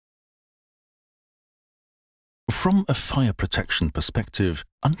From a fire protection perspective,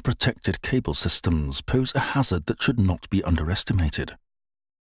 unprotected cable systems pose a hazard that should not be underestimated.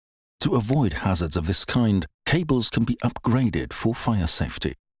 To avoid hazards of this kind, cables can be upgraded for fire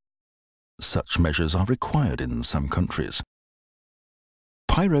safety. Such measures are required in some countries.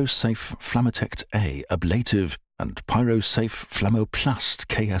 PyroSafe Flammotect A ablative and PyroSafe Flammoplast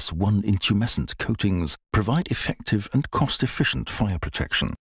KS1 intumescent coatings provide effective and cost-efficient fire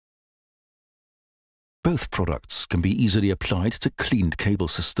protection. Both products can be easily applied to cleaned cable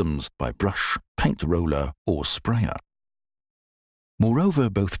systems by brush, paint roller or sprayer. Moreover,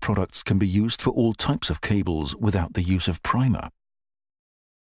 both products can be used for all types of cables without the use of primer.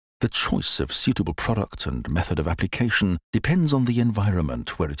 The choice of suitable product and method of application depends on the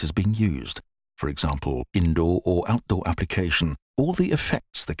environment where it is being used, for example, indoor or outdoor application, or the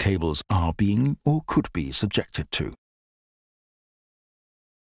effects the cables are being or could be subjected to.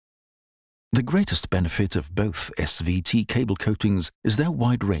 The greatest benefit of both SVT cable coatings is their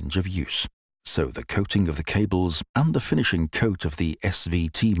wide range of use. So the coating of the cables and the finishing coat of the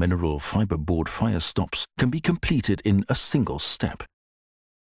SVT mineral fiberboard fire stops can be completed in a single step.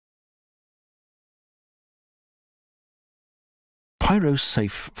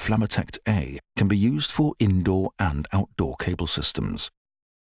 PyroSafe Flammotect A can be used for indoor and outdoor cable systems.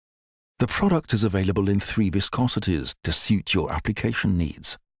 The product is available in 3 viscosities to suit your application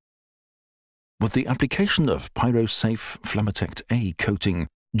needs. With the application of PyroSafe Flammotect A coating,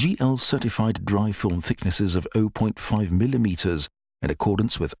 GL-certified dry film thicknesses of 0.5 mm in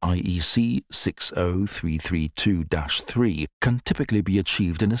accordance with IEC 60332-3 can typically be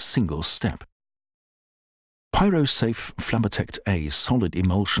achieved in a single step. PyroSafe Flammotect A solid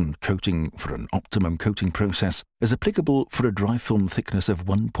emulsion coating for an optimum coating process is applicable for a dry film thickness of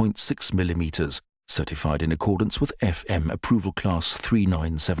 1.6 mm, certified in accordance with FM Approval Class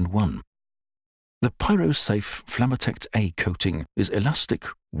 3971. The PyroSafe Flammotect A coating is elastic,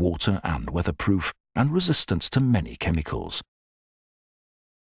 water and weatherproof, and resistant to many chemicals.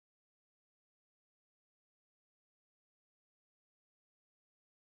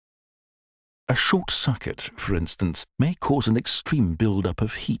 A short circuit, for instance, may cause an extreme build-up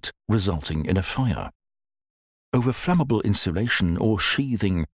of heat, resulting in a fire. Over flammable insulation or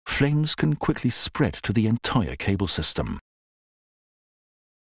sheathing, flames can quickly spread to the entire cable system.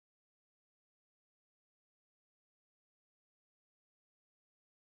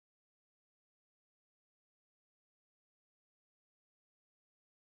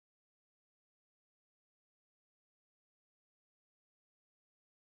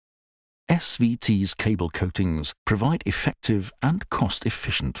 SVT's cable coatings provide effective and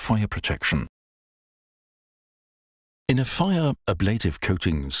cost-efficient fire protection. In a fire, ablative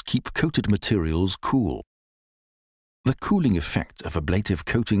coatings keep coated materials cool. The cooling effect of ablative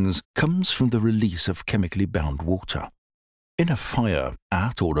coatings comes from the release of chemically bound water. In a fire,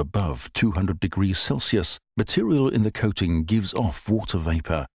 at or above 200 degrees Celsius, material in the coating gives off water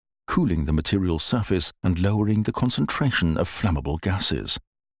vapor, cooling the material surface and lowering the concentration of flammable gases.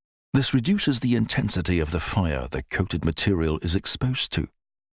 This reduces the intensity of the fire the coated material is exposed to.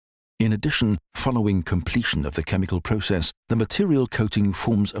 In addition, following completion of the chemical process, the material coating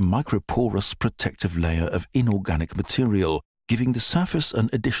forms a microporous protective layer of inorganic material, giving the surface an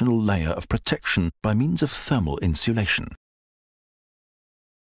additional layer of protection by means of thermal insulation.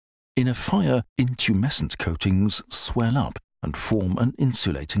 In a fire, intumescent coatings swell up and form an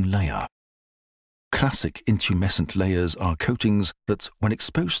insulating layer. Classic intumescent layers are coatings that, when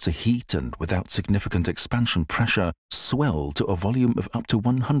exposed to heat and without significant expansion pressure, swell to a volume of up to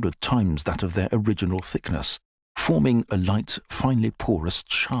 100 times that of their original thickness, forming a light, finely porous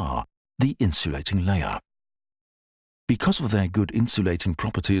char, the insulating layer. Because of their good insulating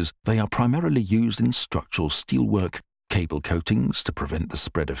properties, they are primarily used in structural steelwork, cable coatings to prevent the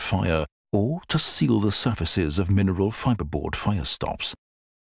spread of fire, or to seal the surfaces of mineral fiberboard fire stops.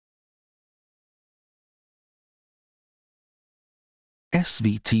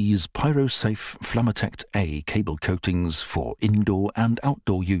 SVT's PyroSafe Flammotect A cable coatings for indoor and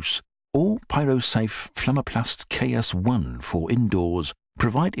outdoor use, or PyroSafe Flammoplast KS1 for indoors,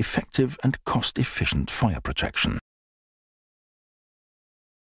 provide effective and cost-efficient fire protection.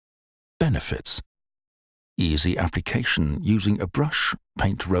 Benefits: easy application using a brush,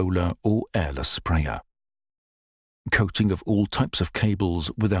 paint roller or airless sprayer. Coating of all types of cables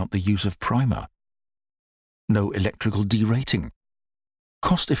without the use of primer. No electrical derating.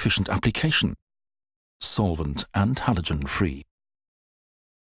 Cost-efficient application, solvent and halogen-free.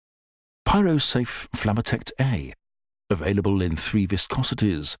 PyroSafe Flammotect A, available in 3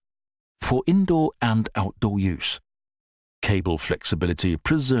 viscosities, for indoor and outdoor use. Cable flexibility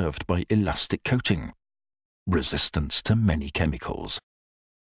preserved by elastic coating. resistant to many chemicals.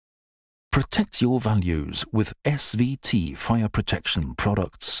 Protect your values with SVT fire protection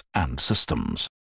products and systems.